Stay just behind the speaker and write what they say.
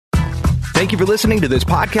Thank you for listening to this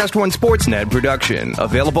Podcast One Sportsnet production,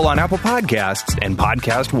 available on Apple Podcasts and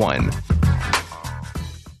Podcast One.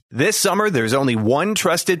 This summer, there's only one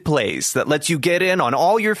trusted place that lets you get in on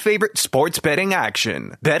all your favorite sports betting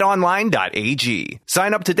action. BetOnline.ag.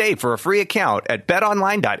 Sign up today for a free account at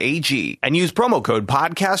BetOnline.ag and use promo code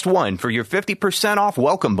PODCAST1 for your 50% off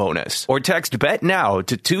welcome bonus. Or text BET NOW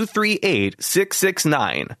to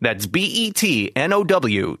 238-669. That's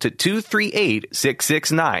BETNOW to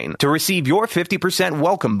 238-669 to receive your 50%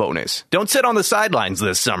 welcome bonus. Don't sit on the sidelines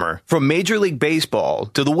this summer. From Major League Baseball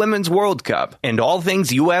to the Women's World Cup and all things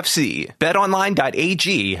UFC,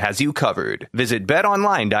 BetOnline.ag has you covered. Visit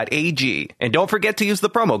BetOnline.ag and don't forget to use the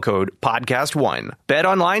promo code PODCAST1.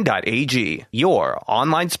 BetOnline.ag, your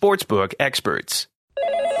online sportsbook experts.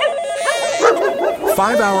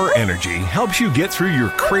 5-Hour Energy helps you get through your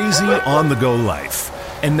crazy on-the-go life.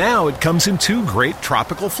 And now it comes in 2 great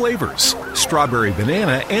tropical flavors, Strawberry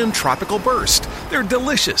Banana and Tropical Burst. They're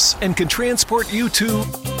delicious and can transport you to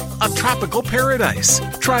a tropical paradise.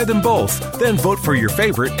 Try them both, then vote for your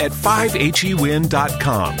favorite at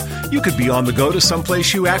 5hewin.com. You could be on the go to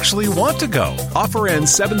someplace you actually want to go. Offer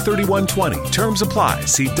ends 7/31/20. Terms apply.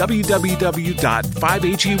 See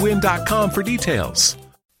www.5hewin.com for details.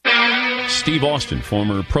 Steve Austin,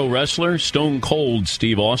 former pro wrestler, Stone Cold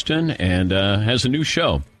Steve Austin, and has a new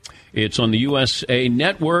show. It's on the USA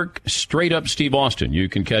Network, Straight Up Steve Austin. You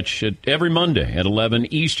can catch it every Monday at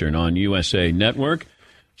 11 Eastern on USA Network.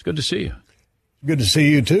 It's good to see you. Good to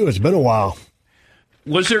see you, too. It's been a while.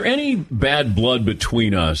 Was there any bad blood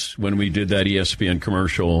between us when we did that ESPN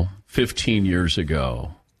commercial 15 years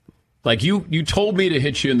ago? Like, you told me to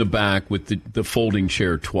hit you in the back with the folding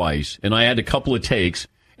chair twice, and I had a couple of takes,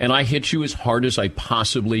 and I hit you as hard as I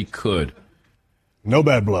possibly could. No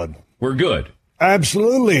bad blood. We're good.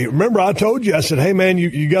 Absolutely. Remember, I told you, I said, hey, man,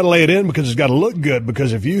 you got to lay it in because it's got to look good,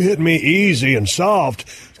 because if you hit me easy and soft,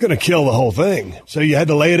 it's going to kill the whole thing. So you had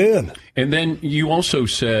to lay it in. And then you also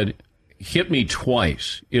said, hit me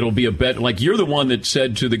twice. It'll be a bet. Like, you're the one that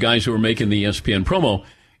said to the guys who were making the ESPN promo,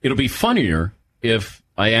 it'll be funnier if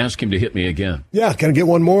I ask him to hit me again. Yeah, can I get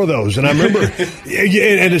one more of those? And I remember, and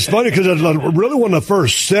it's funny because it was really one of the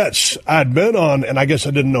first sets I'd been on, and I guess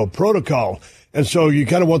I didn't know protocol. And so you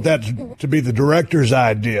kind of want that to be the director's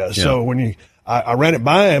idea. Yeah. So when I ran it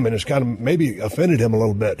by him, and it's kind of maybe offended him a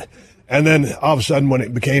little bit. And then all of a sudden when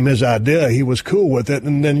it became his idea, he was cool with it,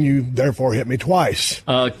 and then you therefore hit me twice.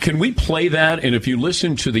 Can we play that? And if you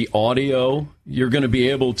listen to the audio, you're going to be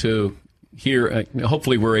able to hear.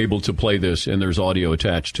 Hopefully we're able to play this, and there's audio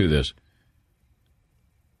attached to this.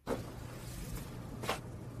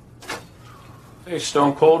 Hey,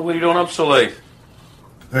 Stone Cold, what are you doing up so late?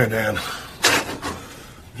 Hey, Dan.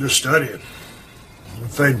 Just studying. I'm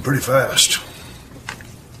fading pretty fast.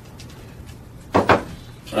 I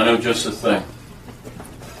know just the thing.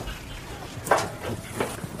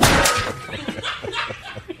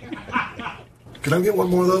 Can I get one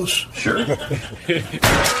more of those? Sure.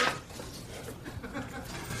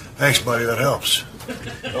 Thanks, buddy. That helps.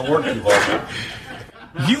 Don't work too hard.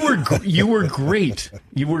 You were great.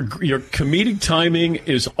 Your comedic timing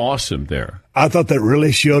is awesome there. I thought that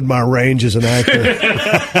really showed my range as an actor.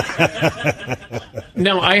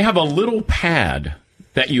 Now, I have a little pad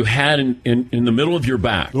that you had in the middle of your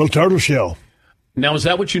back. A little turtle shell. Now, is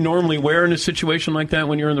that what you normally wear in a situation like that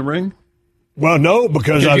when you're in the ring? Well, no,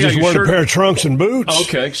 because I just wear a pair of trunks and boots.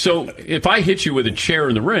 Okay, so if I hit you with a chair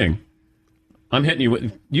in the ring, I'm hitting you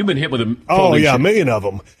with. You've been hit with a. Oh yeah, chair. A million of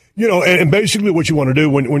them. You know, and basically what you want to do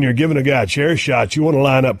when you're giving a guy a chair shot, you want to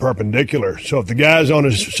line up perpendicular. So if the guy's on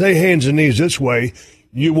his, say, hands and knees this way,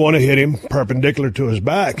 you want to hit him perpendicular to his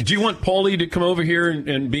back. Do you want Paulie to come over here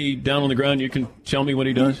and be down on the ground? You can tell me what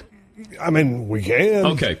he does? I mean, we can.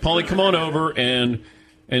 Okay, Paulie, come on over, and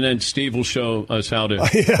then Steve will show us how to.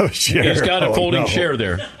 Yeah, sure. He's got a folding chair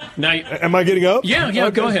there. Now, am I getting up? Yeah,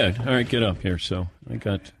 okay. Go ahead. All right, get up here. So I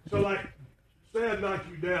got. So, like, say I knock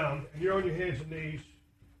you down, and you're on your hands and knees.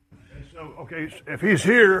 So, okay, if he's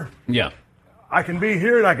here, yeah, I can be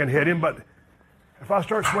here and I can hit him, but if I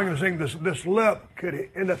start swinging this thing, this lip could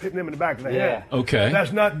end up hitting him in the back of the head. Okay.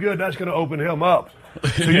 That's not good. That's going to open him up.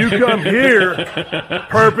 So you come here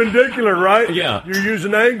perpendicular, right? Yeah. You're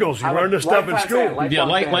using angles. You learn this stuff in school. When you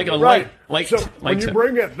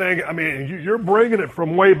bring that thing, I mean, you're bringing it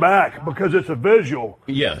from way back because it's a visual.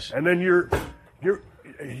 Yes. And then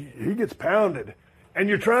he gets pounded. And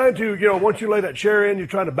you're trying to, once you lay that chair in, you're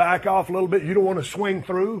trying to back off a little bit. You don't want to swing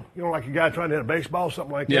through, like a guy trying to hit a baseball,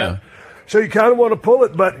 something like that. So you kind of want to pull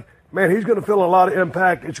it, but, man, he's going to feel a lot of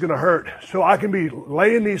impact. It's going to hurt. So I can be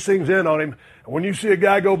laying these things in on him. And when you see a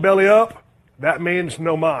guy go belly up, that means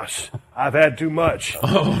no mas. I've had too much.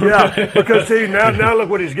 Oh. Yeah, because see, now look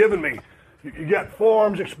what he's given me. You got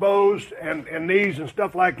forearms exposed and knees and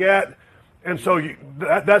stuff like that. And so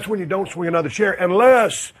that's when you don't swing another chair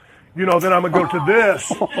unless, then I'm going to go to this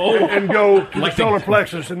and go to like the solar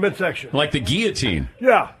plexus and midsection. Like the guillotine.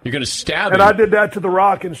 Yeah. You're going to stab him. And I did that to The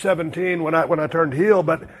Rock in 2017 when I turned heel,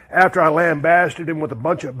 but after I lambasted him with a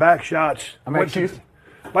bunch of back shots.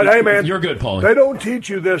 But hey, man, you're good, Paulie. They don't teach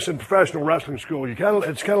you this in professional wrestling school.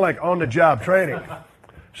 It's kind of like on-the-job training.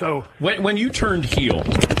 So when you turned heel,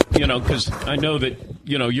 because I know that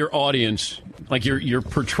your audience, like you're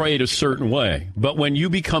portrayed a certain way, but when you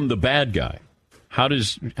become the bad guy, how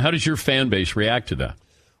does your fan base react to that?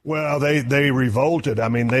 Well, they revolted. I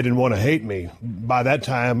mean, they didn't want to hate me. By that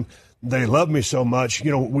time, they loved me so much.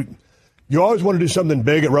 You always want to do something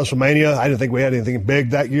big at WrestleMania. I didn't think we had anything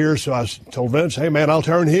big that year, so I told Vince, hey, man, I'll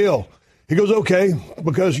turn heel. He goes, okay,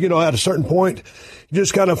 because, at a certain point, you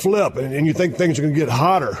just kind of flip, and you think things are going to get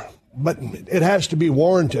hotter. But it has to be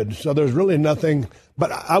warranted, so there's really nothing.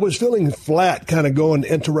 But I was feeling flat kind of going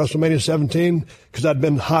into WrestleMania 17 because I'd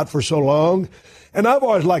been hot for so long. And I've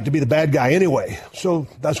always liked to be the bad guy anyway, so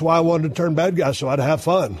that's why I wanted to turn bad guy, so I'd have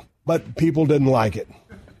fun. But people didn't like it.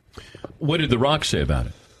 What did The Rock say about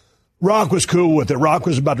it? Rock was cool with it. Rock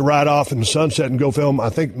was about to ride off in the sunset and go film, I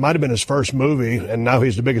think, might have been his first movie, and now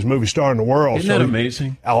he's the biggest movie star in the world. Isn't that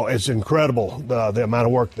amazing? It's incredible, the amount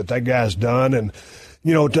of work that guy's done. And,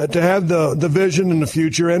 to have the vision in the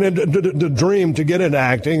future and the dream to get into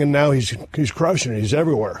acting, and now he's crushing it. He's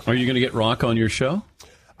everywhere. Are you going to get Rock on your show?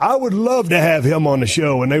 I would love to have him on the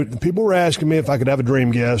show, and people were asking me if I could have a dream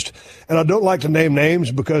guest, and I don't like to name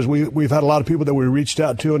names because we've had a lot of people that we reached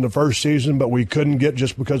out to in the first season, but we couldn't get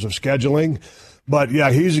just because of scheduling. But yeah,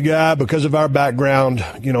 he's a guy because of our background.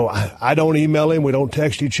 I don't email him, we don't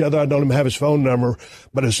text each other, I don't even have his phone number.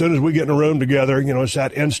 But as soon as we get in a room together, it's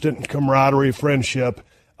that instant camaraderie, friendship.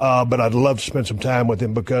 But I'd love to spend some time with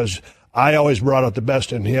him because I always brought out the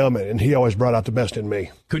best in him, and he always brought out the best in me.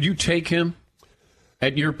 Could you take him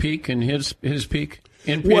at your peak and his peak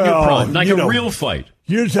in your prime, like a real fight?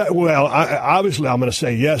 Obviously I'm going to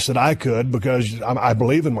say yes that I could because I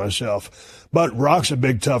believe in myself. But Rock's a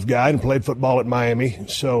big, tough guy and played football at Miami.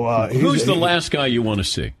 So who's the last guy you want to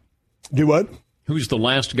see? Do what? Who's the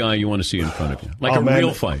last guy you want to see in front of you? Like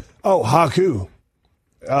real fight? Oh, Haku.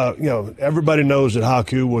 Everybody knows that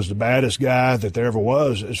Haku was the baddest guy that there ever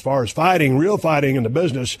was as far as fighting, real fighting in the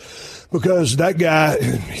business, because that guy,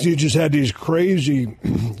 he just had these crazy,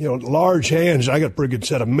 large hands. I got a pretty good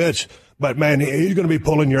set of mitts, but man, he's going to be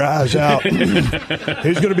pulling your eyes out.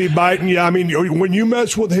 He's going to be biting you. I mean, when you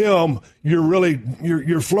mess with him,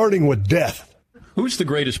 you're flirting with death. Who's the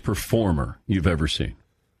greatest performer you've ever seen?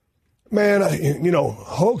 Man,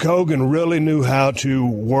 Hulk Hogan really knew how to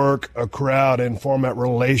work a crowd and form that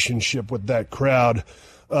relationship with that crowd.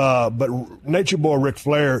 But Nature Boy Ric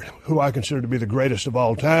Flair, who I consider to be the greatest of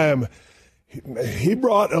all time, he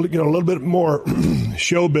brought a little bit more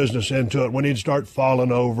show business into it when he'd start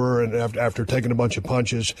falling over and after taking a bunch of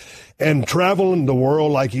punches and traveling the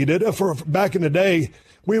world like he did. For back in the day,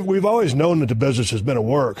 we've always known that the business has been a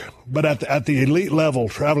work, but at the elite level,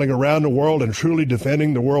 traveling around the world and truly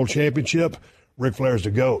defending the world championship, Ric Flair's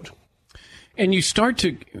the GOAT. And you start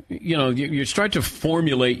to, you start to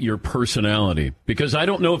formulate your personality, because I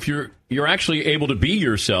don't know if you're actually able to be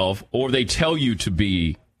yourself or they tell you to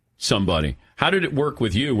be somebody. How did it work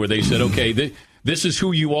with you where they said, okay, this is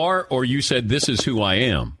who you are, or you said, this is who I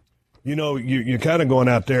am? You're kind of going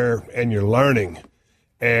out there and you're learning,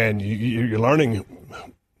 and you're learning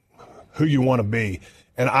who you want to be.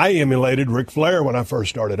 And I emulated Ric Flair when I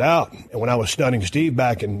first started out, and when I was Stunning Steve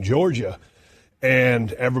back in Georgia.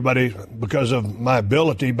 And everybody, because of my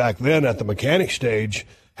ability back then at the mechanic stage,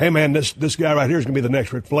 hey, man, this guy right here is going to be the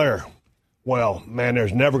next Ric Flair. Well, man,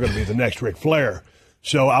 there's never going to be the next Ric Flair.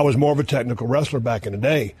 So I was more of a technical wrestler back in the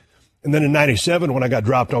day. And then in 97, when I got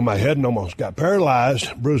dropped on my head and almost got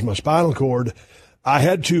paralyzed, bruised my spinal cord, I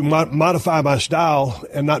had to modify my style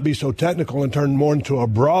and not be so technical and turn more into a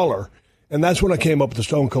brawler. And that's when I came up with the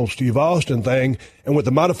Stone Cold Steve Austin thing. And with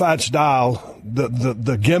the modified style,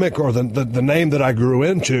 the gimmick or the name that I grew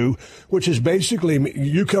into, which is basically,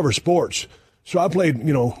 you cover sports. So I played,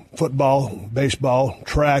 football, baseball,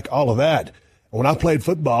 track, all of that. When I played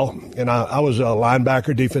football, and I was a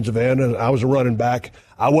linebacker, defensive end, and I was a running back,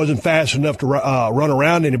 I wasn't fast enough to run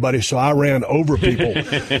around anybody, so I ran over people.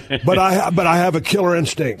 But I have a killer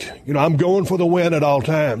instinct. I'm going for the win at all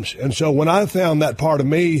times. And so when I found that part of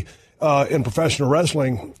me in professional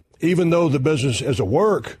wrestling, even though the business is a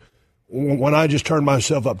work, when I just turned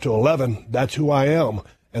myself up to 11, that's who I am.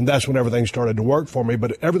 And that's when everything started to work for me.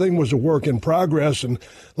 But everything was a work in progress. And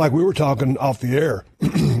like we were talking off the air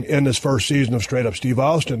in this first season of Straight Up Steve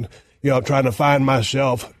Austin, trying to find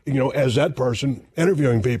myself, as that person,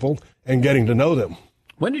 interviewing people and getting to know them.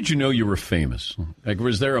 When did you know you were famous? Like,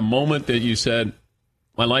 was there a moment that you said,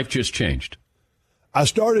 my life just changed? I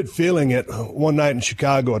started feeling it one night in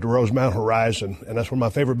Chicago at the Rosemount Horizon, and that's one of my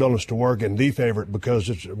favorite buildings to work in, the favorite, because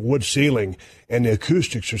it's a wood ceiling and the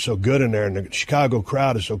acoustics are so good in there, and the Chicago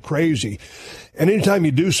crowd is so crazy. And anytime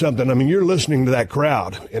you do something, you're listening to that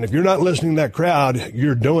crowd. And if you're not listening to that crowd,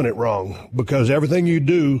 you're doing it wrong, because everything you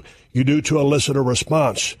do to elicit a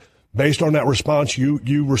response. Based on that response,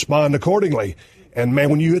 you respond accordingly. And, man,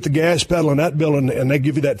 when you hit the gas pedal in that building and they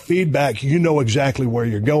give you that feedback, you know exactly where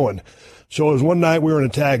you're going. So it was one night we were in a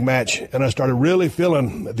tag match, and I started really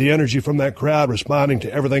feeling the energy from that crowd responding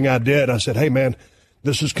to everything I did. I said, hey, man,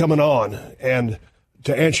 this is coming on. And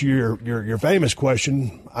to answer your famous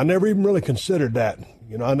question, I never even really considered that.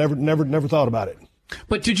 I never thought about it.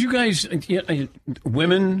 But did you guys,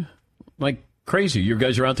 women, like crazy, you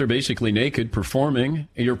guys are out there basically naked performing.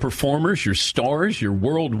 You're performers, you're stars, you're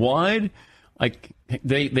worldwide. Like,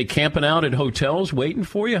 they camping out at hotels waiting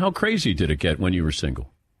for you? How crazy did it get when you were single?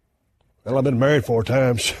 Well, I've been married 4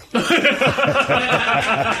 times. That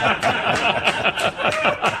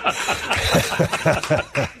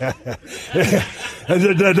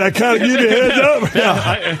kind of give you a heads up.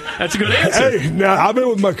 Yeah, that's a good answer. Hey, now, I've been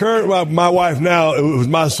with my wife now. It was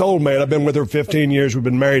my soulmate. I've been with her 15 years. We've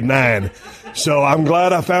been married 9. So I'm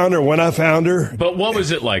glad I found her when I found her. But what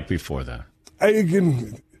was it like before that?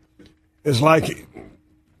 It's like,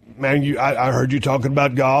 man, I heard you talking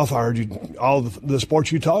about golf. I heard you all the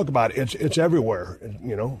sports you talk about. It's everywhere.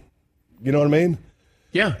 You know what I mean?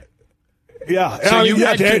 Yeah. Yeah. So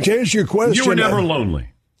to answer your question, you were never lonely.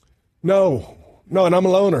 No, and I'm a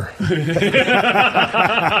loner.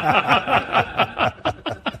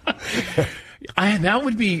 That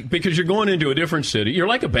would be because you're going into a different city. You're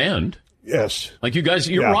like a band. Yes. Like you guys,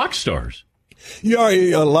 you're rock stars. You are,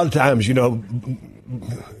 a lot of times, you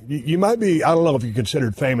might be, I don't know if you're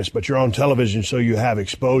considered famous, but you're on television, so you have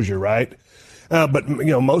exposure, right? But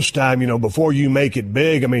most time, before you make it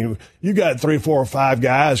big, you got 3, 4, or 5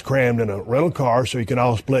 guys crammed in a rental car so you can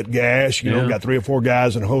all split gas. Got 3 or 4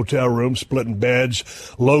 guys in a hotel room splitting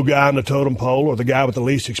beds. Low guy on the totem pole or the guy with the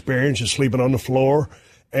least experience is sleeping on the floor.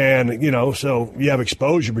 And, so you have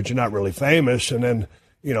exposure, but you're not really famous. And then,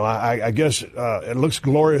 I guess it looks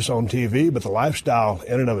glorious on TV, but the lifestyle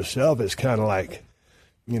in and of itself is kind of like,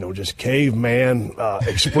 just caveman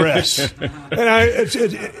express. And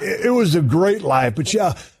it was a great life. But,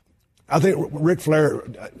 yeah, I think Ric Flair,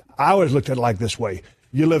 I always looked at it like this way.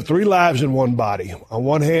 You live 3 lives in one body. On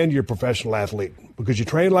one hand, you're a professional athlete because you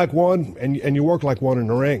train like one and you work like one in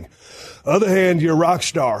the ring. Other hand, you're a rock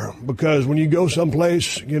star because when you go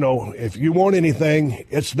someplace, if you want anything,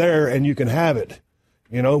 it's there and you can have it.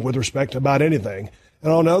 With respect to about anything.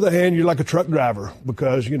 And on the other hand, you're like a truck driver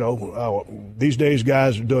because, these days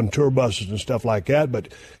guys are doing tour buses and stuff like that. But,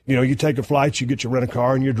 you take a flight, you get your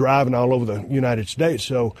rent-a-car, and you're driving all over the United States.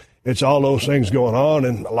 So it's all those things going on.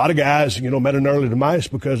 And a lot of guys, met an early demise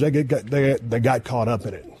because they got caught up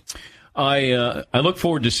in it. I look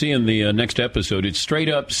forward to seeing the next episode. It's Straight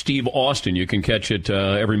Up Steve Austin. You can catch it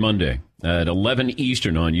every Monday at 11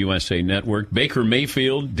 Eastern on USA Network. Baker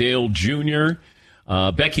Mayfield, Dale Jr.,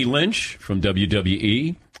 Becky Lynch from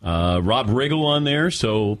WWE, Rob Riggle on there,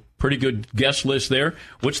 so pretty good guest list there.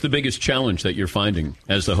 What's the biggest challenge that you're finding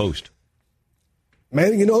as the host?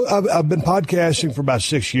 Man, I've been podcasting for about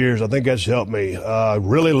 6 years. I think that's helped me.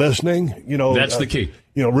 Really listening, That's the key.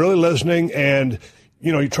 Really listening and,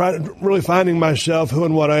 you try to really finding myself, who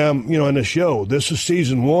and what I am, in the show. This is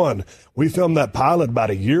season 1. We filmed that pilot about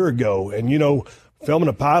a year ago, and, filming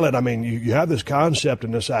a pilot, you have this concept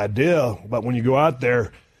and this idea, but when you go out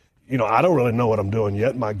there, I don't really know what I'm doing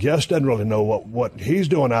yet. My guest doesn't really know what he's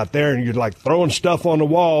doing out there, and you're like throwing stuff on the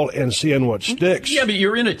wall and seeing what sticks. Yeah, but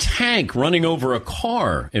you're in a tank running over a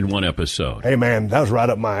car in one episode. Hey, man, that was right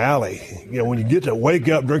up my alley. When you get to wake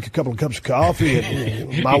up, drink a couple of cups of coffee,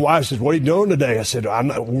 and my wife says, "What are you doing today?" I said,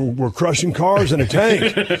 we're crushing cars in a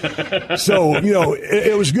tank. So,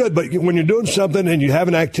 it was good. But when you're doing something and you have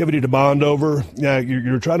an activity to bond over,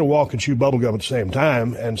 you're trying to walk and chew bubblegum at the same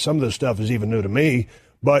time, and some of this stuff is even new to me.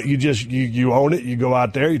 But you own it. You go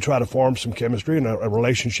out there, you try to form some chemistry and a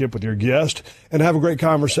relationship with your guest and have a great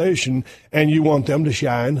conversation. And you want them to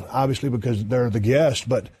shine, obviously, because they're the guest.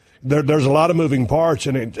 But there's a lot of moving parts,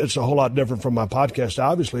 and it's a whole lot different from my podcast,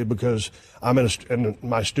 obviously, because I'm in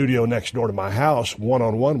my studio next door to my house,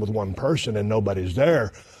 one-on-one with one person, and nobody's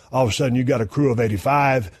there. All of a sudden, you got a crew of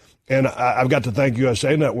 85, And I've got to thank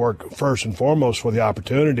USA Network first and foremost for the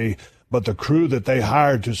opportunity. But the crew that they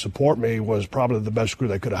hired to support me was probably the best crew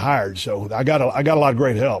they could have hired. So I got a lot of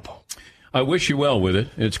great help. I wish you well with it.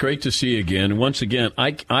 It's great to see you again. Once again,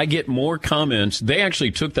 I get more comments. They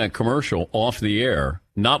actually took that commercial off the air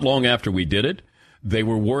not long after we did it. They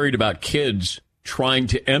were worried about kids trying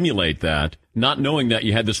to emulate that, not knowing that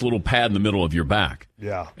you had this little pad in the middle of your back.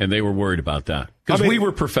 Yeah. And they were worried about that. Because we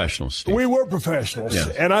were professionals, Steve. We were professionals, yes.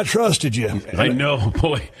 And I trusted you. I know,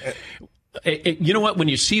 boy. You know what? When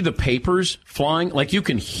you see the papers flying, like you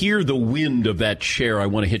can hear the wind of that chair. I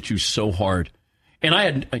want to hit you so hard.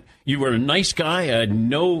 And you were a nice guy. I had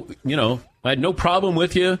no problem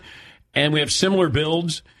with you. And we have similar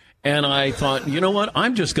builds. And I thought, you know what?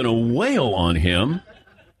 I'm just going to wail on him.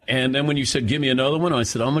 And then when you said, give me another one, I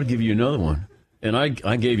said, I'm going to give you another one. And I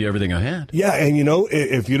gave you everything I had. Yeah, and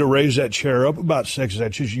if you'd have raised that chair up about 6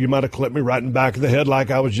 inches, you might have clipped me right in the back of the head like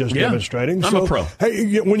I was just demonstrating. I'm a pro.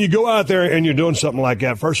 Hey, when you go out there and you're doing something like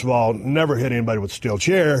that, first of all, never hit anybody with a steel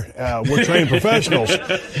chair. We're trained professionals.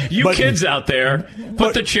 Kids out there,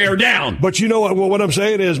 put the chair down. But you know what? Well, what I'm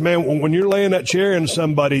saying is, man, when you're laying that chair in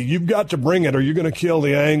somebody, you've got to bring it or you're going to kill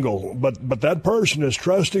the angle. But that person is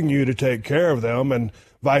trusting you to take care of them, and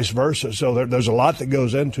vice versa. So there's a lot that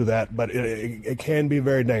goes into that, but it can be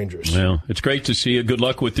very dangerous. Well, it's great to see you. Good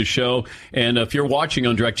luck with the show. And if you're watching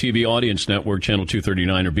on DirecTV Audience Network, Channel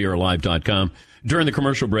 239 or BRLive.com, during the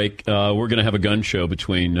commercial break, we're going to have a gun show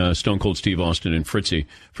between Stone Cold Steve Austin and Fritzy.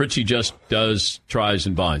 Fritzy just tries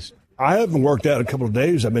and buys. I haven't worked out in a couple of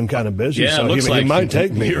days. I've been kind of busy, yeah, so he might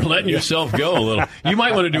take me. You're letting yourself go a little. You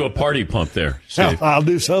might want to do a party pump there, Steve. I'll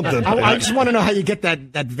do something. I just want to know how you get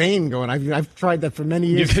that vein going. I've tried that for many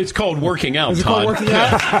years. It's called working out, Is it Todd. called working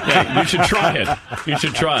out? Yeah, you should try it. You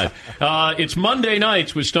should try it. It's Monday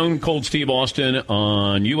nights with Stone Cold Steve Austin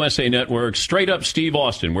on USA Network. Straight up Steve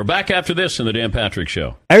Austin. We're back after this in the Dan Patrick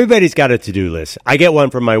Show. Everybody's got a to-do list. I get one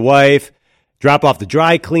from my wife. Drop off the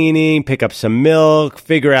dry cleaning, pick up some milk,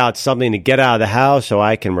 figure out something to get out of the house so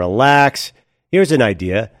I can relax. Here's an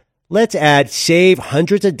idea. Let's save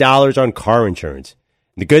hundreds of dollars on car insurance.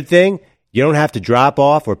 The good thing, you don't have to drop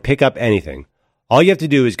off or pick up anything. All you have to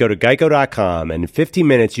do is go to geico.com, and in 15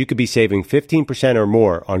 minutes, you could be saving 15% or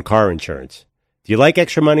more on car insurance. Do you like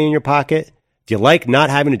extra money in your pocket? Do you like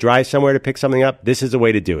not having to drive somewhere to pick something up? This is the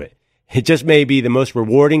way to do it. It just may be the most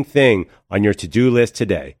rewarding thing on your to-do list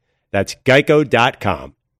today. That's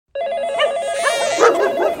geico.com.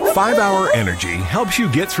 5-Hour Energy helps you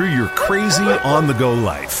get through your crazy on-the-go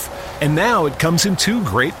life. And now it comes in 2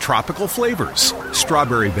 great tropical flavors,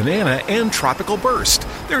 Strawberry Banana and Tropical Burst.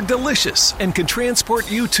 They're delicious and can transport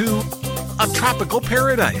you to a tropical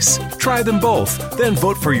paradise. Try them both, then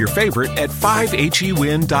vote for your favorite at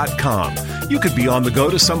 5hewin.com. You could be on the go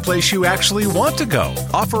to someplace you actually want to go.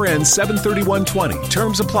 Offer ends 7/31/20.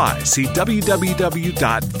 Terms apply. See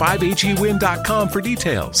www.5hewin.com for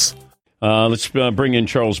details. Let's bring in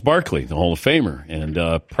Charles Barkley, the Hall of Famer, and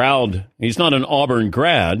proud. He's not an Auburn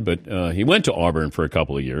grad, but he went to Auburn for a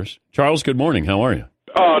couple of years. Charles, good morning. How are you?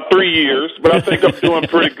 3 years, but I think I'm doing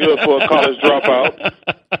pretty good for a college dropout.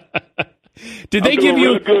 Did they give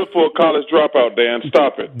you really good for a college dropout, Dan?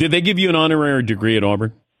 Stop it. Did they give you an honorary degree at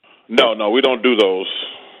Auburn? No, we don't do those.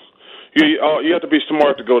 You have to be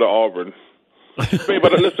smart to go to Auburn.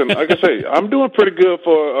 But listen, like I say, I'm doing pretty good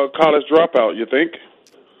for a college dropout. You think?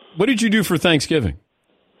 What did you do for Thanksgiving?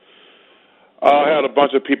 I had a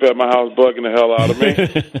bunch of people at my house bugging the hell out of me.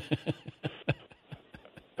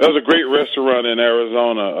 There's a great restaurant in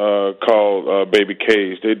Arizona called Baby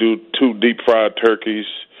K's. They do 2 deep-fried turkeys,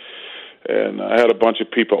 and I had a bunch of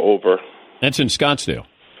people over. That's in Scottsdale.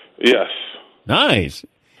 Yes. Nice.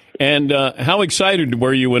 And how excited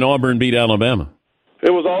were you when Auburn beat Alabama?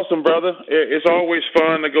 It was awesome, brother. It's always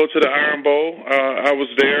fun to go to the Iron Bowl. I was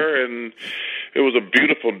there, and it was a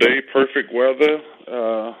beautiful day, perfect weather.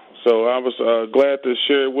 So I was glad to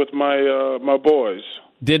share it with my boys.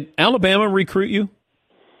 Did Alabama recruit you?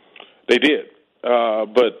 They did,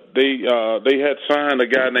 but they had signed a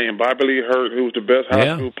guy named Bobby Lee Hurt, who was the best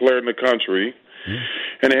high school player in the country,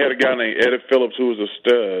 and they had a guy named Eddie Phillips, who was a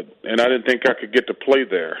stud. And I didn't think I could get to play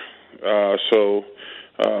there,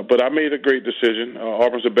 but I made a great decision.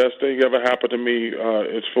 Auburn's the best thing ever happened to me.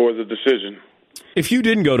 It's for the decision. If you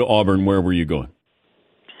didn't go to Auburn, where were you going?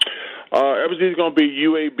 It was either going to be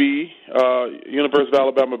UAB, University of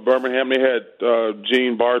Alabama, Birmingham. They had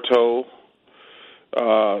Gene Bartow.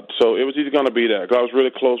 So it was either going to be that. 'Cause I was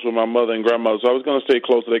really close with my mother and grandmother, so I was going to stay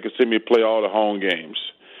close so they could see me play all the home games.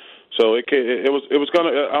 So it was going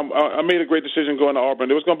to. I made a great decision going to Auburn.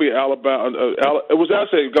 It was going to be Alabama. It was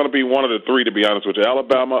actually going to be one of the 3, to be honest with you: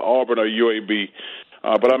 Alabama, Auburn, or UAB.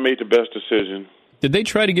 But I made the best decision. Did they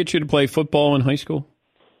try to get you to play football in high school?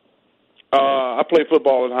 I played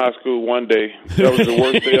football in high school one day. That was the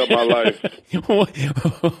worst day of my life.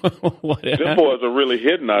 What Them boys are really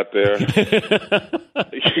hitting out there.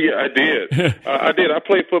 Yeah, I did. I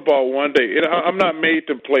played football one day. I'm not made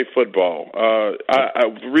to play football.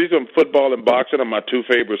 The reason football and boxing are my two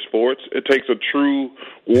favorite sports, it takes a true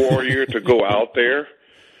warrior to go out there.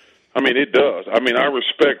 I mean, it does. I mean, I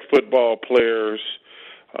respect football players.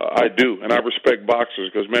 I do, and I respect boxers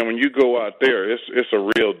because, man, when you go out there, it's a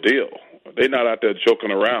real deal. They're not out there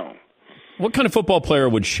joking around. What kind of football player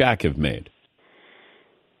would Shaq have made?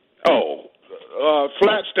 Oh,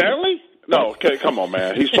 Flat Stanley? No, okay, come on,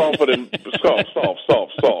 man. He's softer than soft.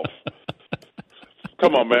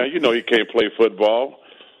 Come on, man. You know he can't play football.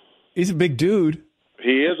 He's a big dude.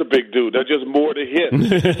 He is a big dude. That's just more to hit.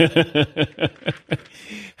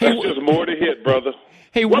 That's just more to hit, brother.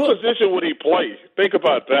 Hey, what position would he play? Think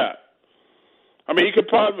about that. I mean, he could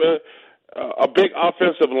probably a big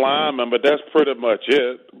offensive lineman, but that's pretty much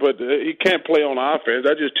it. But he can't play on offense.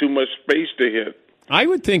 That's just too much space to hit. I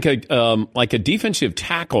would think like a defensive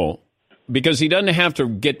tackle, because he doesn't have to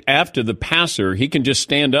get after the passer. He can just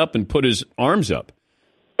stand up and put his arms up.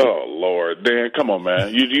 Oh, Lord. Dan, come on,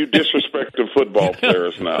 man. You disrespecting football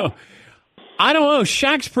players now. I don't know.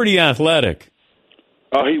 Shaq's pretty athletic.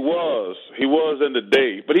 He was. He was in the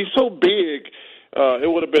day. But he's so big, it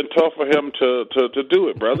would have been tough for him to do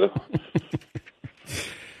it, brother.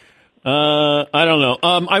 I don't know.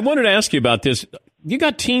 I wanted to ask you about this. You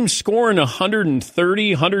got teams scoring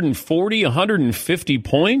 130, 140, 150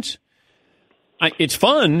 points. It's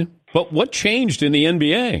fun, but what changed in the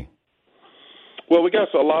NBA? Well, we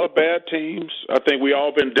got a lot of bad teams. I think we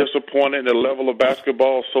all been disappointed in the level of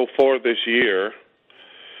basketball so far this year.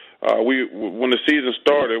 When the season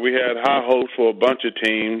started, we had high hopes for a bunch of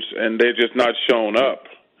teams, and they're just not shown up.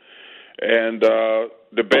 And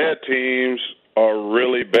the bad teams are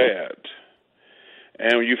really bad.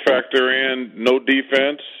 And when you factor in no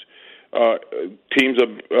defense, teams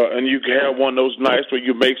are, and you can have one of those nights where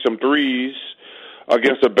you make some threes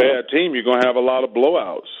against a bad team, you're going to have a lot of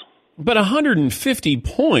blowouts. But 150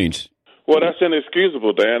 points. Well, that's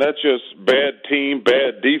inexcusable, Dan. That's just bad team,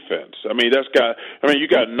 bad defense. I mean, you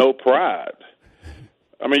got no pride.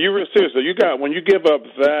 I mean, you seriously, when you give up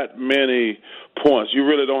that many points, you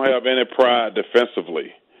really don't have any pride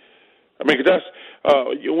defensively. I mean, that's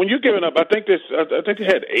when you're giving up. I think they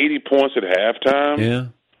had 80 points at halftime. Yeah.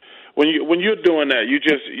 When you're doing that,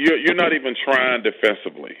 you're not even trying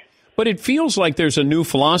defensively. But it feels like there's a new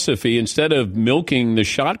philosophy. Instead of milking the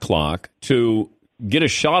shot clock to get a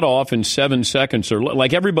shot off in 7 seconds, or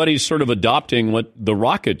like everybody's sort of adopting what the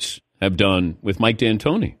Rockets have done with Mike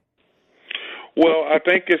D'Antoni. Well, I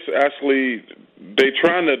think it's actually they're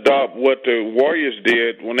trying to adopt what the Warriors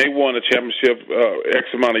did when they won a championship X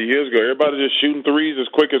amount of years ago. Everybody's just shooting threes as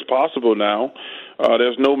quick as possible now.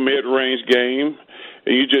 There's no mid-range game,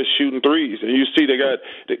 and you're just shooting threes. And you see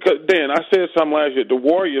Dan, I said something last year, the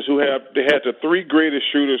Warriors they had the three greatest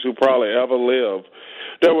shooters who probably ever lived.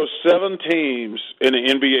 There were 7 teams in the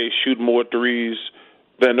NBA shoot more threes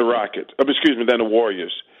than the than the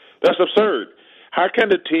Warriors. That's absurd. How can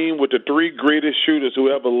the team with the 3 greatest shooters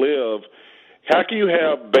who ever lived, how can you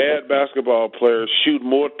have bad basketball players shoot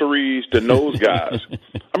more threes than those guys?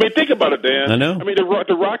 I mean, think about it, Dan. I know. I mean,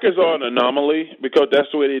 the Rockets are an anomaly because that's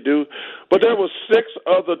the way they do. But there were 6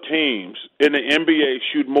 other teams in the NBA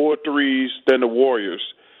shoot more threes than the Warriors.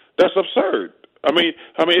 That's absurd. I mean,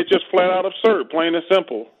 it's just flat out absurd, plain and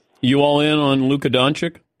simple. You all in on Luka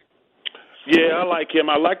Doncic? Yeah, I like him.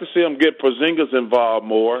 I like to see him get Porzingis involved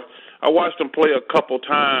more. I watched him play a couple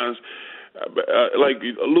times, like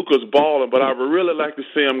Luka's balling, but I would really like to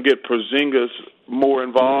see him get Porzingis more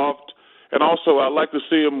involved. And also, I like to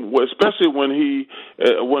see him, especially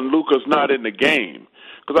when Luka's not in the game,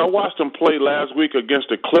 because I watched him play last week against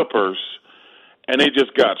the Clippers, and they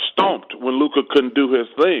just got stomped when Luka couldn't do his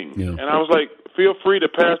thing. Yeah. And I was like, feel free to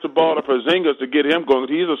pass the ball to Porzingis to get him going.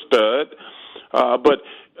 He's a stud. But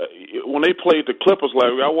when they played the Clippers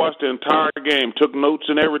last week, I watched the entire game, took notes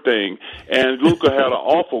and everything, and Luka had an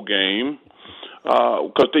awful game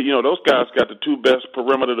because those guys got the 2 best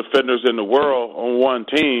perimeter defenders in the world on one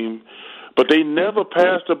team, but they never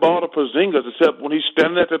passed the ball to Porzingis except when he's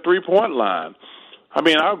standing at the 3-point line. I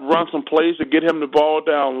mean, I'd run some plays to get him the ball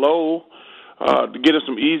down low, to get him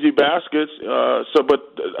some easy baskets. But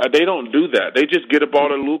they don't do that. They just get a ball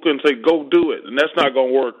to Luka and say, "Go do it," and that's not going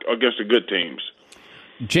to work against the good teams.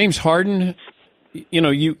 James Harden,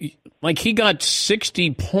 he got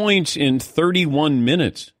 60 points in 31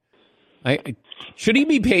 minutes. Should he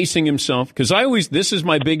be pacing himself? Because this is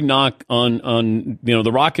my big knock on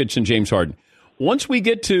the Rockets and James Harden. Once we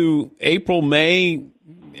get to April, May,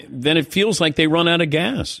 then it feels like they run out of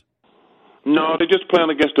gas. No, they're just playing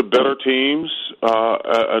against the better teams.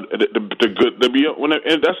 And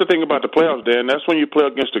that's the thing about the playoffs, Dan. That's when you play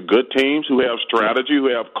against the good teams who have strategy, who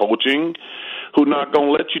have coaching, who not going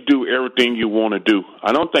to let you do everything you want to do.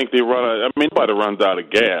 I don't think they run out. I mean, nobody runs out of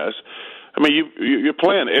gas. I mean, you're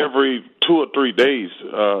playing every 2 or 3 days,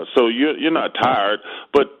 so you're not tired.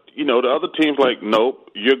 But the other teams like, nope,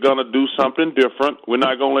 you're going to do something different. We're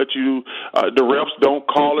not going to let you the refs don't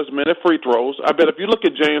call as many free throws. I bet if you look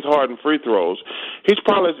at James Harden free throws, he's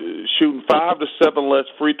probably shooting 5 to 7 less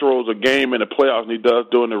free throws a game in the playoffs than he does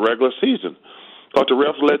during the regular season. Because the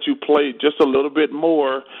refs let you play just a little bit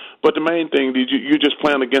more. But the main thing is you're just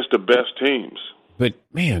playing against the best teams. But,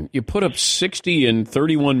 man, you put up 60 in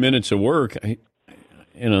 31 minutes of work. I've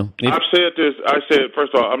said this. I said,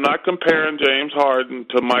 first of all, I'm not comparing James Harden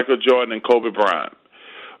to Michael Jordan and Kobe Bryant.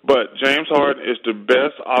 But James Harden is the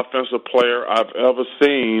best offensive player I've ever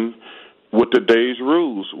seen with today's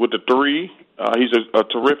rules. With the three, he's a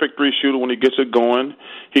terrific three shooter when he gets it going.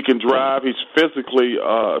 He can drive. He's physically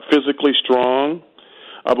strong.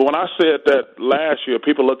 But when I said that last year,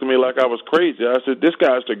 people looked at me like I was crazy. I said, this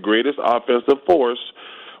guy's the greatest offensive force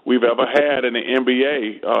we've ever had in the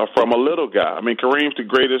NBA from a little guy. I mean, Kareem's the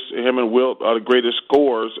greatest, him and Wilt are the greatest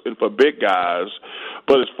scorers for big guys.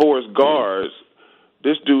 But as far as guards,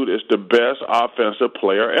 this dude is the best offensive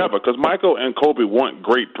player ever. Because Michael and Kobe weren't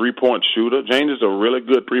great three-point shooter. James is a really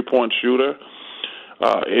good three-point shooter.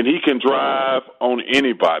 And he can drive on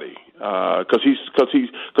anybody because he's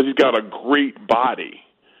got a great body.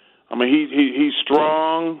 I mean, he's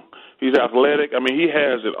strong. He's athletic. I mean, he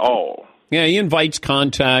has it all. Yeah, he invites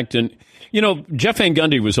contact. And, Jeff Van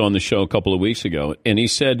Gundy was on the show a couple of weeks ago, and he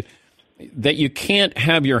said that you can't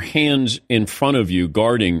have your hands in front of you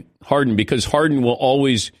guarding Harden because Harden will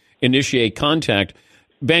always initiate contact.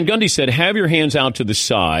 Van Gundy said, have your hands out to the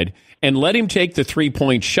side and let him take the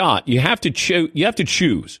three-point shot. You have to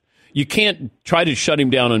choose. You can't try to shut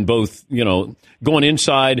him down on both, going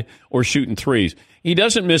inside or shooting threes. He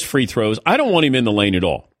doesn't miss free throws. I don't want him in the lane at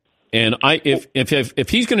all. And if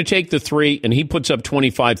he's going to take the three and he puts up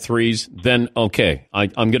 25 threes, then okay,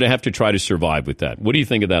 I'm going to have to try to survive with that. What do you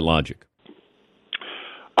think of that logic?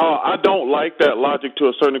 I don't like that logic to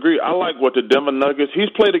a certain degree. I like what the Denver Nuggets, he's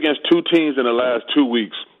played against two teams in the last 2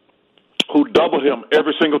 weeks who doubled him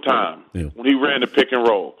every single time when he ran the pick and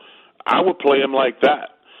roll. I would play him like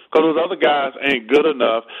that because those other guys ain't good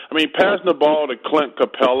enough. I mean, passing the ball to Clint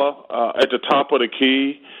Capella at the top of the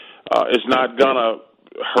key is not going to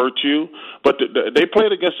hurt you. But they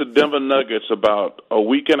played against the Denver Nuggets about a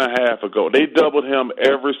week and a half ago. They doubled him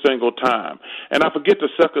every single time. And I forget the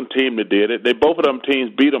second team that did it. Both of them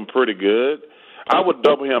teams beat him pretty good. I would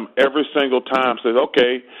double him every single time. Say,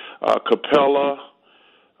 okay, Capella,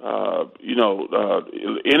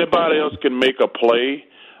 anybody else can make a play.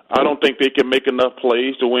 I don't think they can make enough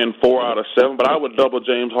plays to win 4 out of 7, but I would double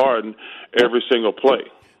James Harden every single play.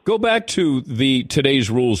 Go back to today's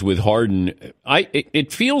rules with Harden.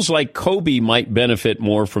 It feels like Kobe might benefit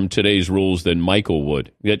more from today's rules than Michael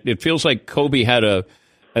would. It feels like Kobe had a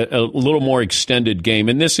little more extended game,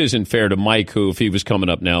 and this isn't fair to Mike, who, if he was coming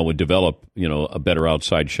up now, would develop a better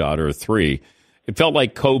outside shot or a three. It felt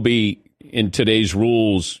like Kobe in today's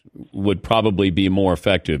rules would probably be more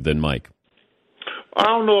effective than Mike. I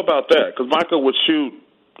don't know about that because Michael would shoot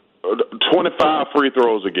 25 free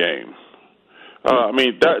throws a game.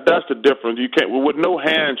 That's the difference. You can't with no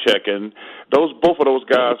hand checking. Both of those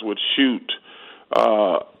guys would shoot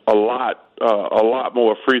a lot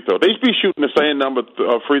more free throws. They'd be shooting the same number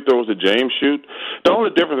of free throws that James shoot. The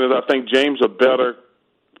only difference is I think James a better,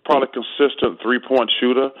 probably consistent 3-point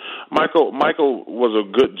shooter. Michael was a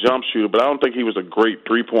good jump shooter, but I don't think he was a great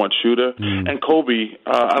 3-point shooter. And Kobe,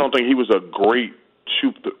 I don't think he was a great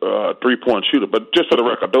 3-point shooter. But just for the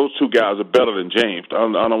record, those two guys are better than James. I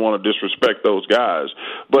don't want to disrespect those guys.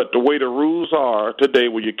 But the way the rules are today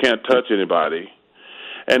where you can't touch anybody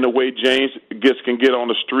and the way James can get on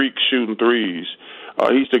the streak shooting threes,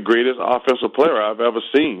 he's the greatest offensive player I've ever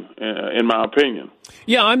seen, in my opinion.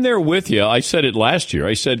 Yeah, I'm there with you. I said it last year.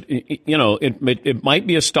 I said, it might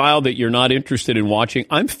be a style that you're not interested in watching.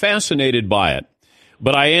 I'm fascinated by it.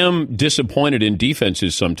 But I am disappointed in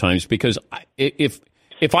defenses sometimes because if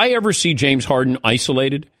I ever see James Harden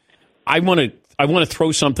isolated, I want to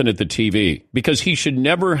throw something at the TV because he should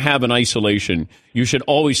never have an isolation. You should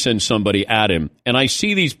always send somebody at him. And I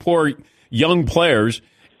see these poor young players,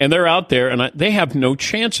 and they're out there, and they have no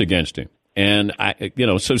chance against him. And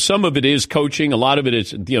so some of it is coaching. A lot of it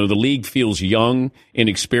is, the league feels young,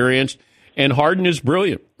 inexperienced. And Harden is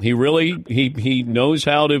brilliant. He really he knows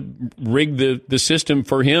how to rig the system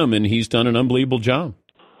for him, and he's done an unbelievable job.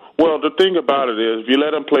 Well, the thing about it is, if you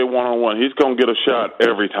let him play one-on-one, he's going to get a shot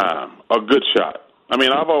every time, a good shot. I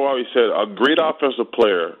mean, I've always said a great offensive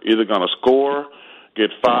player either going to score, get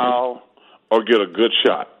fouled, or get a good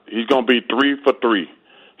shot. He's going to be 3 for 3.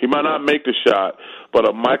 He might not make the shot, but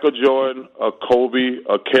a Michael Jordan, a Kobe,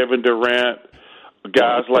 a Kevin Durant,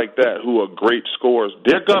 guys like that who are great scorers,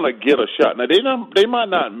 they're going to get a shot. Now, they might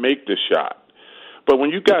not make the shot, but when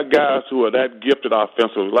you got guys who are that gifted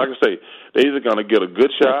offensively, like I say, they're either going to get a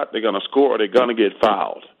good shot, they're going to score, or they're going to get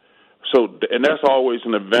fouled. So, and that's always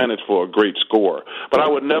an advantage for a great scorer. But I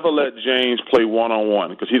would never let James play one-on-one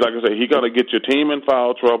because like I say, he's going to get your team in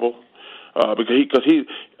foul trouble. Because he,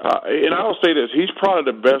 and I'll say this, he's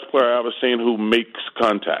probably the best player I've ever seen who makes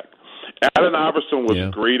contact. Allen Iverson was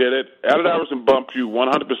great at it. Allen Iverson bumped you 100%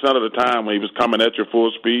 of the time when he was coming at your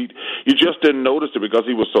full speed. You just didn't notice it because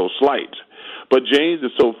he was so slight. But James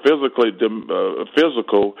is so physical.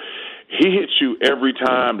 He hits you every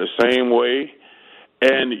time the same way.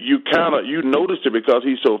 And you noticed it because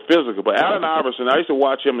he's so physical. But Allen Iverson, I used to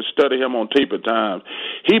watch him and study him on tape at times.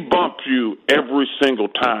 He bumped you every single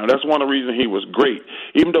time. That's one of the reasons he was great.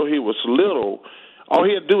 Even though he was little, all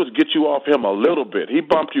he had to do was get you off him a little bit. He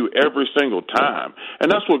bumped you every single time. And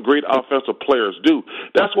that's what great offensive players do.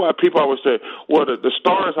 That's why people always say, well, the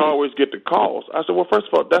stars always get the calls. I said, well, first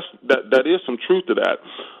of all, that is some truth to that.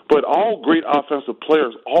 But all great offensive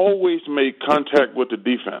players always make contact with the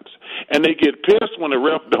defense. And they get pissed when the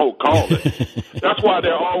ref don't call it. That's why they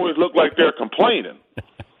always look like they're complaining.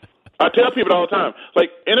 I tell people all the time, like,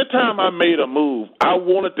 anytime I made a move, I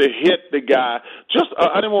wanted to hit the guy.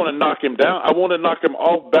 I didn't want to knock him down. I wanted to knock him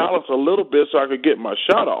off balance a little bit so I could get my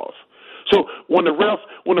shot off. So when the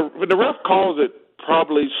ref calls it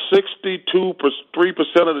probably 3%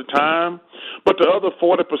 of the time, but the other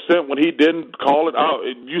 40% when he didn't call it out,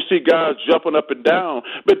 you see guys jumping up and down.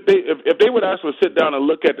 But if they would actually sit down and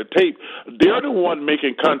look at the tape, they're the one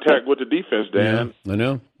making contact with the defense, Dan. Yeah, I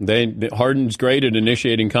know. Harden's great at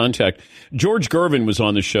initiating contact. George Gervin was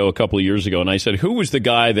on the show a couple of years ago, and I said, who was the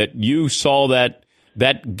guy that you saw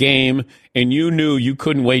that game and you knew you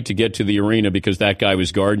couldn't wait to get to the arena because that guy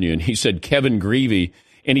was guarding you? And he said Kevin Greavy.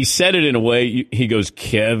 And he said it in a way, he goes,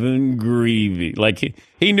 Kevin Greavy. Like,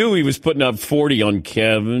 he knew he was putting up 40 on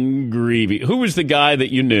Kevin Greavy. Who was the guy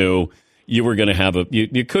that you knew you were going to have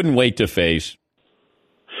you couldn't wait to face?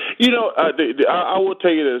 I will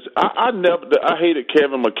tell you this. I hated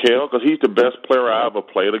Kevin McHale because he's the best player I ever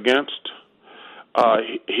played against.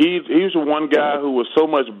 He's the one guy who was so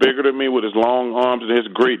much bigger than me with his long arms and his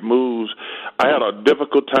great moves. I had a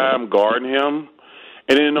difficult time guarding him.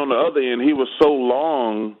 And then on the other end, he was so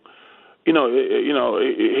long, he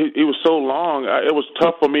was so long, it was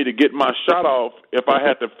tough for me to get my shot off if I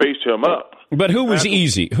had to face him up. But who was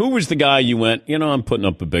easy? Who was the guy you went, I'm putting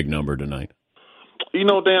up a big number tonight?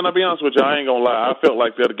 Dan, I'll be honest with you, I ain't going to lie. I felt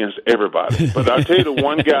like that against everybody. But I'll tell you the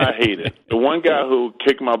one guy I hated. The one guy who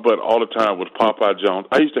kicked my butt all the time was Popeye Jones.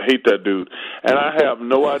 I used to hate that dude. And I have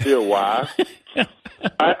no idea why.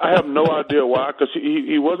 I have no idea why, because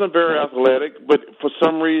he wasn't very athletic, but for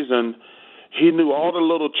some reason he knew all the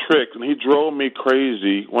little tricks, and he drove me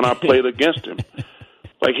crazy when I played against him.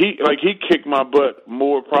 He kicked my butt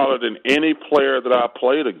more probably than any player that I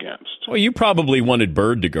played against. Well, you probably wanted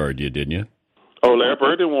Bird to guard you, didn't you? Oh, Larry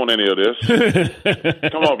Bird didn't want any of this.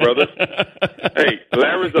 Come on, brother. Hey,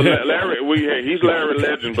 he's Larry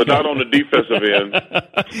Legend, but not on the defensive end.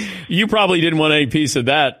 You probably didn't want any piece of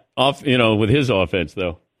that off, with his offense,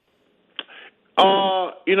 though.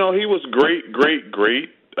 He was great.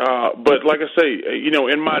 But like I say,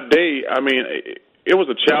 in my day, I mean, it was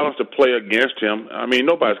a challenge to play against him. I mean,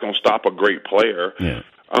 nobody's going to stop a great player. Yeah.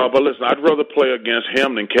 But listen, I'd rather play against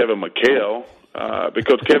him than Kevin McHale.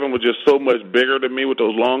 Because Kevin was just so much bigger than me with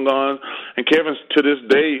those long arms. And Kevin, to this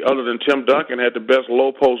day, other than Tim Duncan, had the best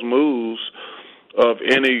low post moves of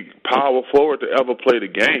any power forward to ever play the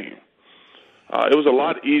game. It was a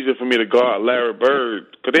lot easier for me to guard Larry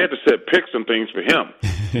Bird because they had to set picks and things for him.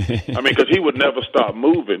 I mean, because he would never stop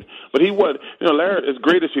moving. But he wasn't, Larry, as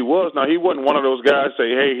great as he was, now he wasn't one of those guys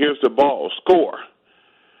say, hey, here's the ball, score.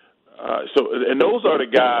 And those are the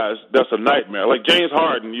guys that's a nightmare. Like James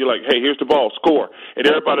Harden, you're like, hey, here's the ball, score. And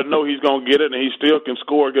everybody know he's going to get it, and he still can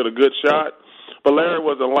score, get a good shot. But Larry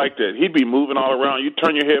wasn't like that. He'd be moving all around. You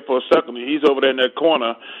turn your head for a second, and he's over there in that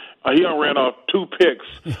corner, He done ran off 2 picks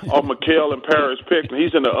off McHale and Parrish pick, and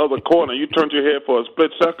he's in the other corner. You turned your head for a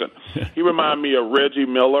split second. He reminded me of Reggie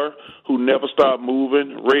Miller, who never stopped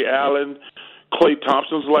moving, Ray Allen, Clay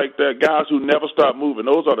Thompson's like that, guys who never stop moving.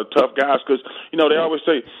 Those are the tough guys because, they always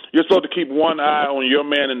say you're supposed to keep one eye on your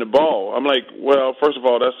man in the ball. I'm like, well, first of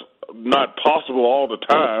all, that's not possible all the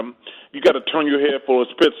time. You got to turn your head for a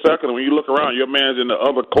split second, and when you look around, your man's in the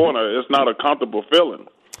other corner. It's not a comfortable feeling.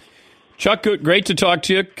 Chuck, great to talk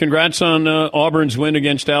to you. Congrats on Auburn's win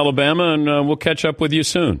against Alabama, and we'll catch up with you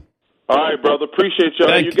soon. All right, brother. Appreciate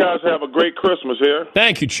y'all. You guys have a great Christmas here.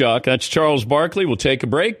 Thank you, Chuck. That's Charles Barkley. We'll take a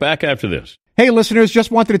break. Back after this. Hey, listeners,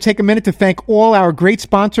 just wanted to take a minute to thank all our great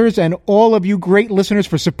sponsors and all of you great listeners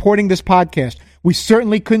for supporting this podcast. We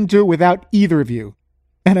certainly couldn't do it without either of you.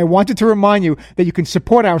 And I wanted to remind you that you can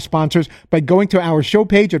support our sponsors by going to our show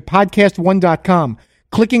page at podcastone.com,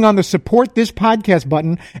 clicking on the Support This Podcast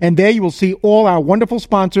button, and there you will see all our wonderful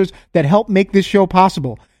sponsors that help make this show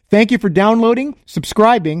possible. Thank you for downloading,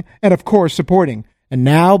 subscribing, and, of course, supporting. And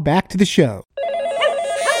now, back to the show.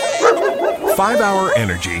 5-Hour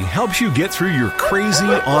Energy helps you get through your crazy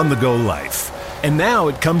on-the-go life. And now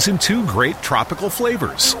it comes in 2 great tropical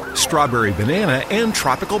flavors, Strawberry Banana and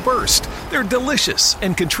Tropical Burst. They're delicious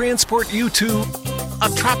and can transport you to a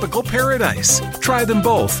tropical paradise. Try them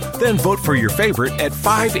both, then vote for your favorite at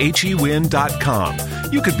 5hewin.com.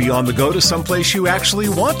 You could be on the go to someplace you actually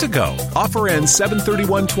want to go. Offer ends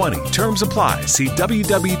 7/31/20. Terms apply. See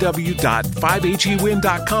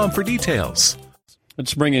www.5hewin.com for details.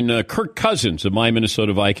 Let's bring in Kirk Cousins of my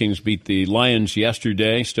Minnesota Vikings. Beat the Lions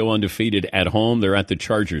yesterday, still undefeated at home. They're at the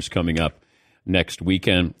Chargers coming up next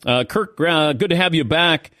weekend. Kirk, good to have you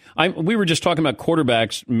back. We were just talking about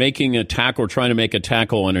quarterbacks making a tackle or trying to make a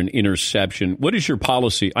tackle on an interception. What is your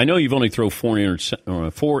policy? I know you've only thrown 4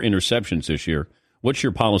 interceptions this year. What's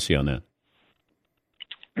your policy on that?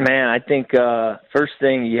 Man, I think first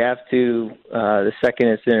thing you have to, the second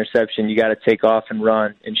it's an interception, you got to take off and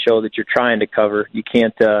run and show that you're trying to cover. You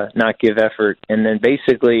can't not give effort. And then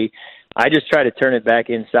basically, I just try to turn it back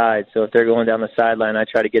inside. So if they're going down the sideline, I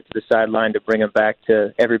try to get to the sideline to bring them back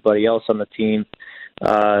to everybody else on the team.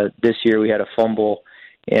 This year we had a fumble,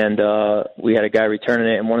 and we had a guy returning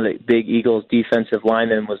it, and one of the big Eagles defensive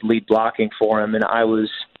linemen was lead blocking for him, and I was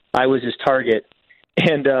his target.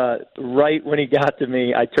 And right when he got to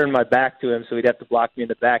me, I turned my back to him so he'd have to block me in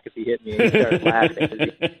the back if he hit me. And he started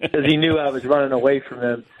laughing because he knew I was running away from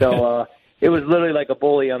him. So it was literally like a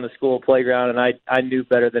bully on the school playground, and I knew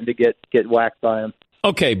better than to get whacked by him.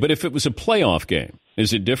 Okay, but if it was a playoff game,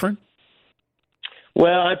 is it different?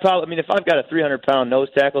 Well, if I've got a 300-pound nose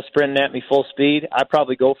tackle sprinting at me full speed, I'd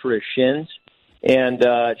probably go for his shins and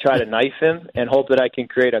try to knife him and hope that I can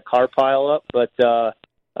create a car pile up. But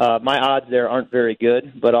my odds there aren't very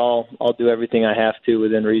good, but I'll do everything I have to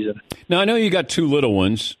within reason. Now, I know you got 2 little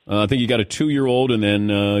ones. I think you got a 2-year-old, and then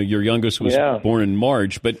your youngest was born in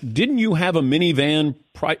March. But didn't you have a minivan?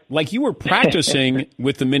 Like you were practicing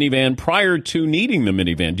with the minivan prior to needing the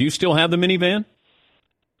minivan. Do you still have the minivan?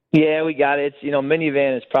 Yeah, we got it.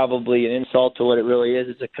 Minivan is probably an insult to what it really is.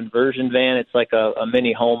 It's a conversion van. It's like a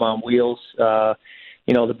mini home on wheels. The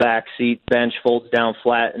back seat bench folds down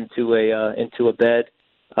flat into a bed.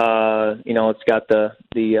 It's got the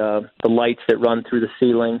lights that run through the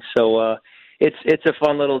ceiling. So it's a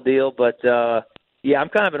fun little deal. But I'm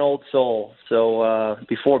kind of an old soul. So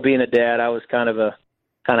before being a dad, I was kind of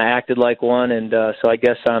acted like one, and so I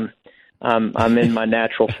guess I'm in my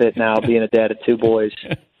natural fit now, being a dad of 2 boys.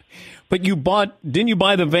 But didn't you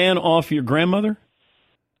buy the van off your grandmother?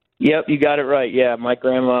 Yep, you got it right. Yeah, my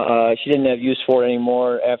grandma, she didn't have use for it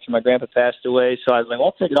anymore after my grandpa passed away. So I was like, well,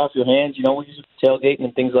 I'll take it off your hands. We use it for tailgating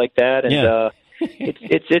and things like that. And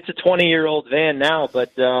it's a 20-year-old van now,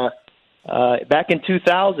 but back in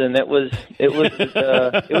 2000, it was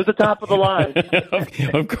the top of the line.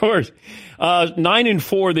 Of course.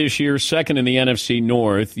 9-4 this year, second in the NFC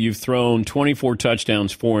North. You've thrown 24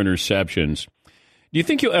 touchdowns, 4 interceptions. Do you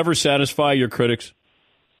think you'll ever satisfy your critics?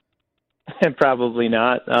 Probably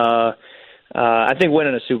not. I think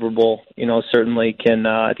winning a Super Bowl, certainly can,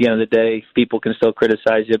 at the end of the day, people can still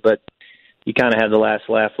criticize you, but you kind of have the last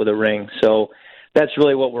laugh with a ring. So that's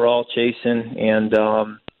really what we're all chasing, and,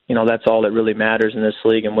 that's all that really matters in this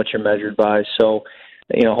league and what you're measured by. So,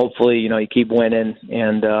 hopefully, you keep winning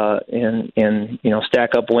and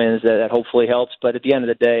stack up wins that hopefully helps. But at the end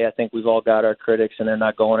of the day, I think we've all got our critics, and they're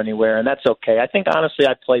not going anywhere, and that's okay. I think, honestly,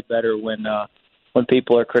 I play better when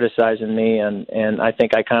people are criticizing me, and I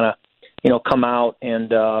think I kind of, come out and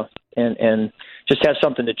just have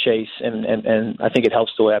something to chase, and I think it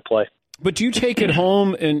helps the way I play. But do you take it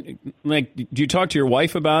home and, like, do you talk to your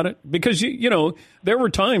wife about it? Because, you know, there were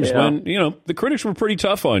times when, you know, the critics were pretty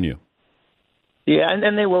tough on you. Yeah,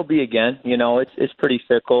 and they will be again. You know, it's pretty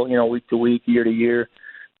fickle, you know, week to week, year to year.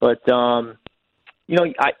 But, you know,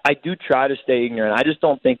 I do try to stay ignorant. I just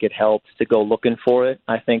don't think it helps to go looking for it.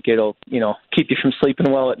 I think it'll, you know, keep you from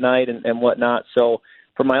sleeping well at night and whatnot. So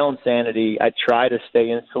for my own sanity, I try to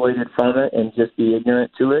stay insulated from it and just be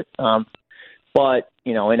ignorant to it. But,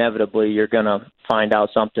 you know, inevitably you're going to find out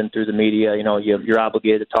something through the media. You know, you're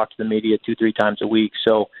obligated to talk to the media 2-3 times a week.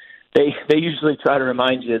 So they usually try to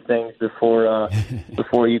remind you of things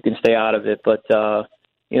before you can stay out of it. But,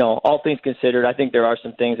 you know, all things considered, I think there are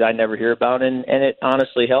some things I never hear about, and it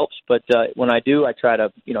honestly helps. But when I do, I try to,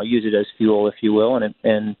 you know, use it as fuel, if you will,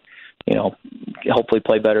 and you know, hopefully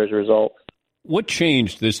play better as a result. What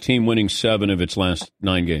changed this team winning 7 of its last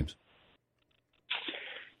 9 games?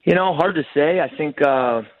 You know, hard to say. I think,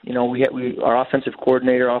 you know, our offensive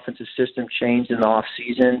coordinator, offensive system changed in the off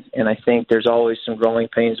season, and I think there's always some growing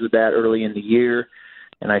pains with that early in the year.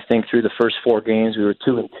 And I think through the first 4 games, we were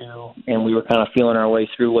 2-2, and we were kind of feeling our way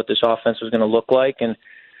through what this offense was going to look like. And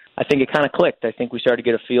I think it kind of clicked. I think we started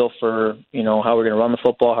to get a feel for, you know, how we're going to run the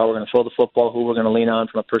football, how we're going to throw the football, who we're going to lean on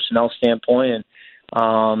from a personnel standpoint.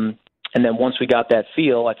 And then once we got that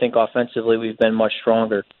feel, I think offensively we've been much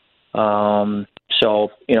stronger. So,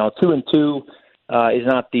 you know, 2-2 is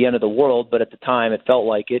not the end of the world, but at the time it felt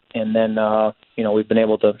like it. And then, you know, we've been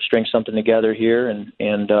able to string something together here and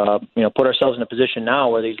you know, put ourselves in a position now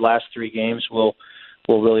where these last 3 games will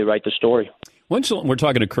really write the story. We're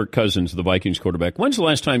talking to Kirk Cousins, the Vikings quarterback. When's the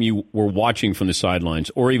last time you were watching from the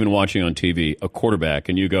sidelines or even watching on TV a quarterback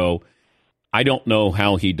and you go, I don't know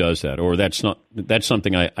how he does that, or that's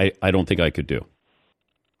something I don't think I could do?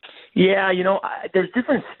 Yeah, you know, there's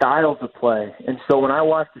different styles of play. And so when I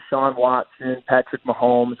watch Deshaun Watson, Patrick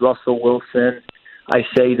Mahomes, Russell Wilson, I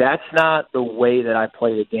say that's not the way that I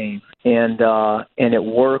play the game. And it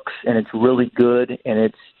works, and it's really good, and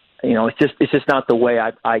it's, you know, it's just not the way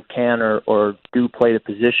I can or do play the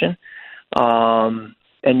position.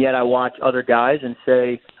 And yet I watch other guys and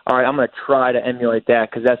say, all right, I'm going to try to emulate that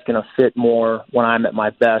because that's going to fit more when I'm at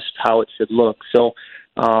my best, how it should look. So,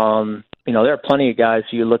 you know, there are plenty of guys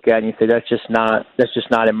who you look at and you say that's just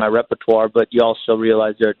not in my repertoire. But you also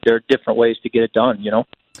realize there are different ways to get it done. You know.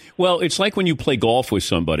 Well, it's like when you play golf with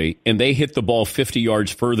somebody and they hit the ball 50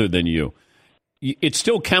 yards further than you. It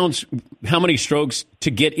still counts how many strokes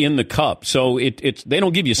to get in the cup. So they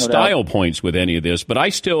don't give you style points with any of this. But I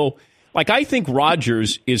still I think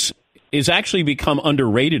Rodgers is actually become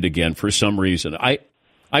underrated again for some reason.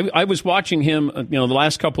 I was watching him, you know, the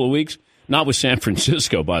last couple of weeks. Not with San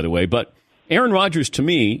Francisco, by the way, but Aaron Rodgers, to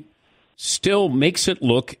me, still makes it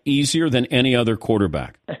look easier than any other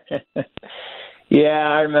quarterback. Yeah,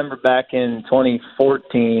 I remember back in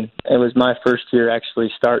 2014, it was my first year actually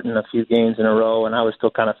starting a few games in a row, and I was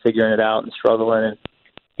still kind of figuring it out and struggling. And,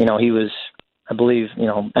 you know, he was, I believe, you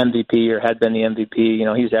know, MVP or had been the MVP. You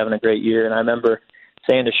know, he was having a great year. And I remember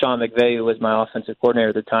saying to Sean McVay, who was my offensive coordinator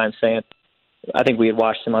at the time, saying, I think we had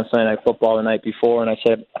watched him on Sunday Night Football the night before, and I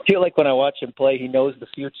said, I feel like when I watch him play, he knows the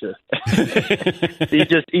future.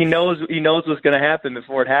 he knows what's going to happen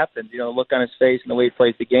before it happens. You know, look on his face and the way he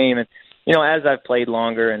plays the game. And, you know, as I've played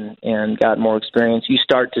longer and got more experience, you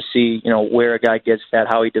start to see, you know, where a guy gets that,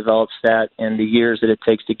 how he develops that, and the years that it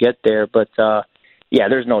takes to get there. But, yeah,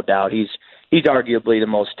 there's no doubt. He's arguably the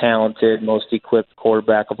most talented, most equipped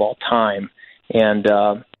quarterback of all time. And,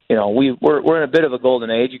 you know, we're in a bit of a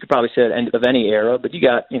golden age. You could probably say at of any era, but you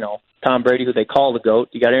got, you know, Tom Brady, who they call the GOAT.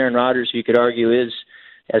 You got Aaron Rodgers, who you could argue is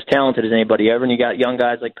as talented as anybody ever, and you got young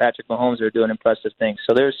guys like Patrick Mahomes that are doing impressive things.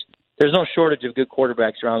 So there's no shortage of good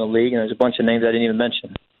quarterbacks around the league, and there's a bunch of names I didn't even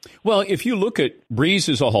mention. Well, if you look at Breeze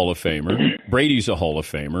is a Hall of Famer, Brady's a Hall of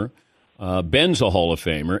Famer, Ben's a Hall of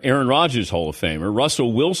Famer, Aaron Rodgers Hall of Famer,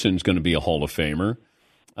 Russell Wilson's going to be a Hall of Famer.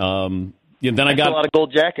 Then I got a lot of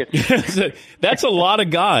gold jackets. That's a lot of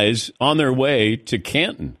guys on their way to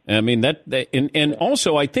Canton. I mean and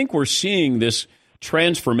also I think we're seeing this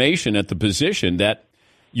transformation at the position that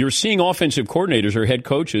you're seeing offensive coordinators or head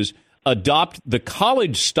coaches adopt the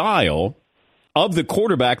college style of the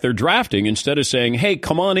quarterback they're drafting instead of saying, "Hey,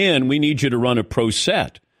 come on in, we need you to run a pro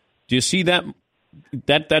set." Do you see that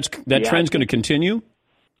trend's going to continue?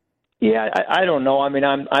 Yeah, I don't know. I mean,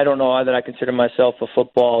 I don't know that I consider myself a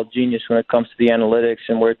football genius when it comes to the analytics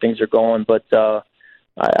and where things are going, but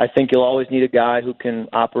I think you'll always need a guy who can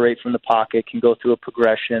operate from the pocket, can go through a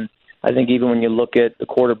progression, I think even when you look at the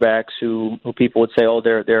quarterbacks who people would say, oh,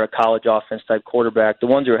 they're a college offense type quarterback, the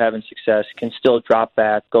ones who are having success can still drop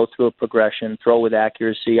back, go through a progression, throw with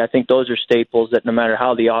accuracy. I think those are staples that no matter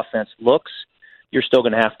how the offense looks, you're still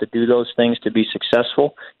going to have to do those things to be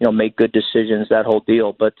successful, make good decisions, that whole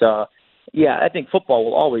deal. But, I think football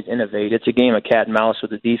will always innovate. It's a game of cat and mouse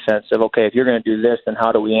with the defense of, okay, if you're going to do this, then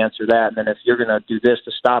how do we answer that? And then if you're going to do this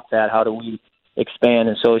to stop that, how do we expand?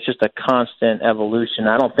 And so it's just a constant evolution.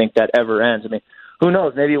 I don't think that ever ends. I mean, who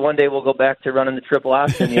knows? Maybe one day we'll go back to running the triple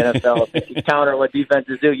option in the NFL if you counter what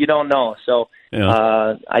defenses do. You don't know. So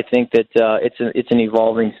I think that it's an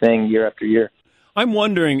evolving thing year after year. I'm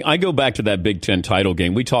wondering, I go back to that Big Ten title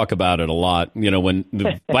game. We talk about it a lot, when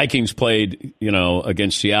the Vikings played,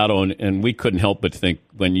 against Seattle, and we couldn't help but think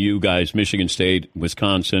when you guys, Michigan State,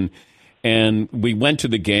 Wisconsin, and we went to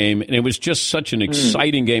the game, and it was just such an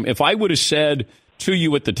exciting game. If I would have said to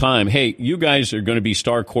you at the time, hey, you guys are going to be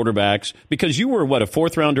star quarterbacks, because you were, a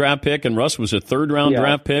fourth-round draft pick, and Russ was a third-round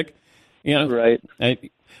draft pick? Right.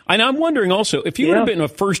 And I'm wondering also, if you would have been a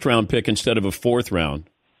first-round pick instead of a fourth-round,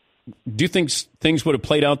 do you think things would have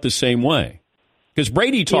played out the same way? Because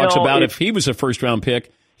Brady talks about if he was a first-round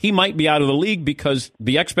pick, he might be out of the league because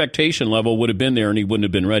the expectation level would have been there and he wouldn't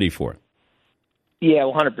have been ready for it. Yeah,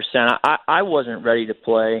 100%. I wasn't ready to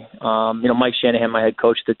play. Mike Shanahan, my head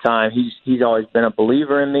coach at the time, he's always been a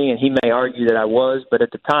believer in me, and he may argue that I was, but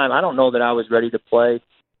at the time, I don't know that I was ready to play.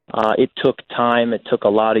 It took time. It took a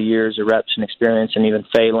lot of years of reps and experience and even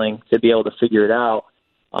failing to be able to figure it out.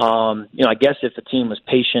 I guess if the team was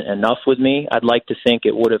patient enough with me, I'd like to think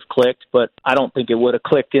it would have clicked, but I don't think it would have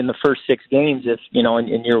clicked in the first 6 games if,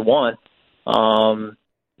 in year one.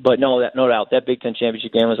 But no doubt, that Big Ten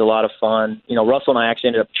championship game was a lot of fun. Russell and I actually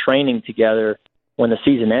ended up training together when the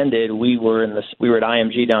season ended. We were at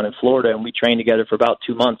IMG down in Florida, and we trained together for about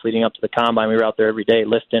 2 months leading up to the combine. We were out there every day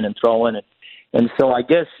lifting and throwing, and so I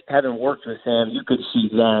guess having worked with him, you could see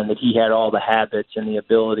then that he had all the habits and the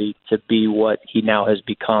ability to be what he now has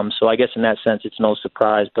become. So I guess in that sense, it's no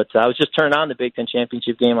surprise. But I was just turned on the Big Ten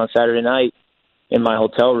championship game on Saturday night in my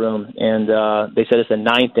hotel room, and they said it's the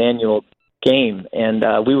 9th annual game, and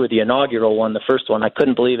we were the inaugural one, the first one. I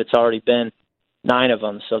couldn't believe it's already been 9 of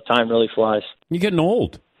them, so time really flies. You're getting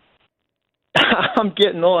old. I'm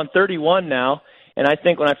getting old. I'm 31 now. And I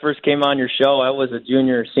think when I first came on your show, I was a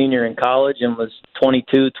junior or senior in college and was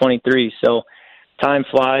 22, 23. So time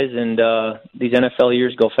flies, and these NFL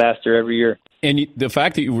years go faster every year. And the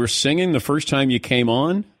fact that you were singing the first time you came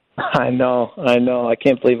on? I know. I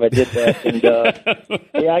can't believe I did that.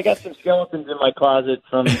 And I got some skeletons in my closet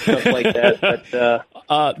from stuff like that.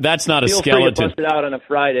 But that's not a skeleton. Feel free to bust it out on a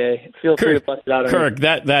Friday. Feel free to bust it out. Kirk,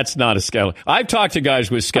 that's not a skeleton. I've talked to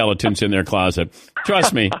guys with skeletons in their closet.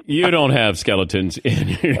 Trust me, you don't have skeletons in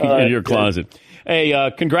your closet.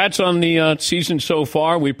 Hey, congrats on the season so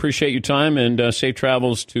far. We appreciate your time, and safe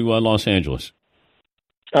travels to Los Angeles.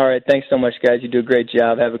 All right. Thanks so much, guys. You do a great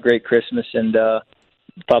job. Have a great Christmas, and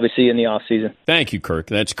probably see you in the offseason. Thank you, Kirk.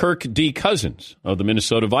 That's Kirk D. Cousins of the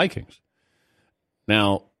Minnesota Vikings.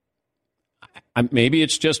 Now, maybe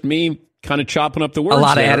it's just me kind of chopping up the words. A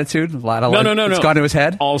lot there. of attitude? No. It's gone to his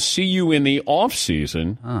head? I'll see you in the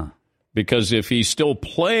offseason because if he's still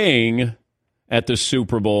playing at the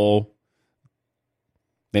Super Bowl,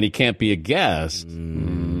 then he can't be a guest.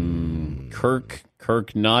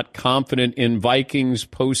 Kirk not confident in Vikings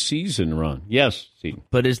postseason run. Yes, Steve.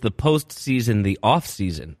 But is the postseason the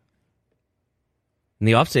off-season? In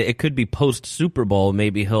the off-season, it could be post-Super Bowl.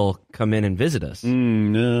 Maybe he'll come in and visit us.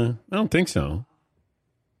 No, I don't think so.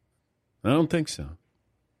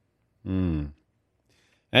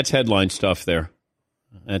 That's headline stuff there.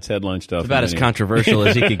 That's headline stuff. It's about as controversial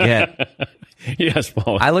as he could get. Yes,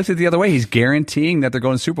 Paul. I looked at it the other way. He's guaranteeing that they're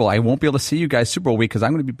going to Super Bowl. I won't be able to see you guys Super Bowl week because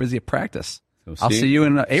I'm going to be busy at practice. So I'll see you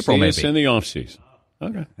in April, maybe. See us in the offseason.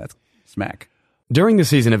 Okay. That's smack. During the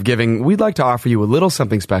season of giving, we'd like to offer you a little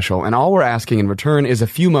something special, and all we're asking in return is a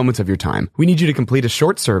few moments of your time. We need you to complete a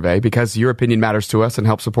short survey because your opinion matters to us and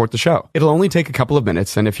helps support the show. It'll only take a couple of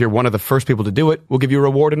minutes, and if you're one of the first people to do it, we'll give you a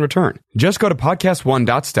reward in return. Just go to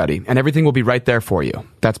podcast1.study, and everything will be right there for you.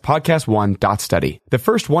 That's podcast1.study. The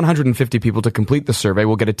first 150 people to complete the survey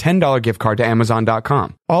will get a $10 gift card to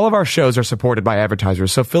Amazon.com. All of our shows are supported by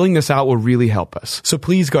advertisers, so filling this out will really help us. So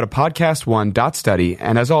please go to podcast1.study,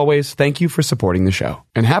 and as always, thank you for supporting the show.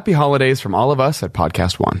 And happy holidays from all of us at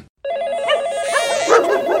Podcast One.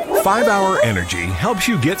 5-Hour Energy helps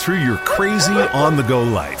you get through your crazy on-the-go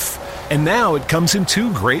life. And now it comes in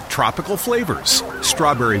 2 great tropical flavors,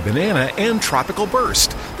 Strawberry Banana and Tropical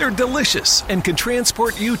Burst. They're delicious and can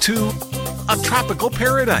transport you to a tropical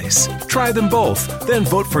paradise. Try them both, then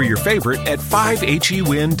vote for your favorite at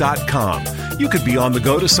 5HEWin.com. You could be on the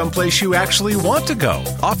go to someplace you actually want to go.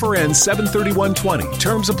 Offer ends 7/31/20.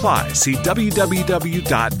 Terms apply. See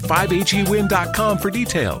www.5HEWin.com for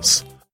details.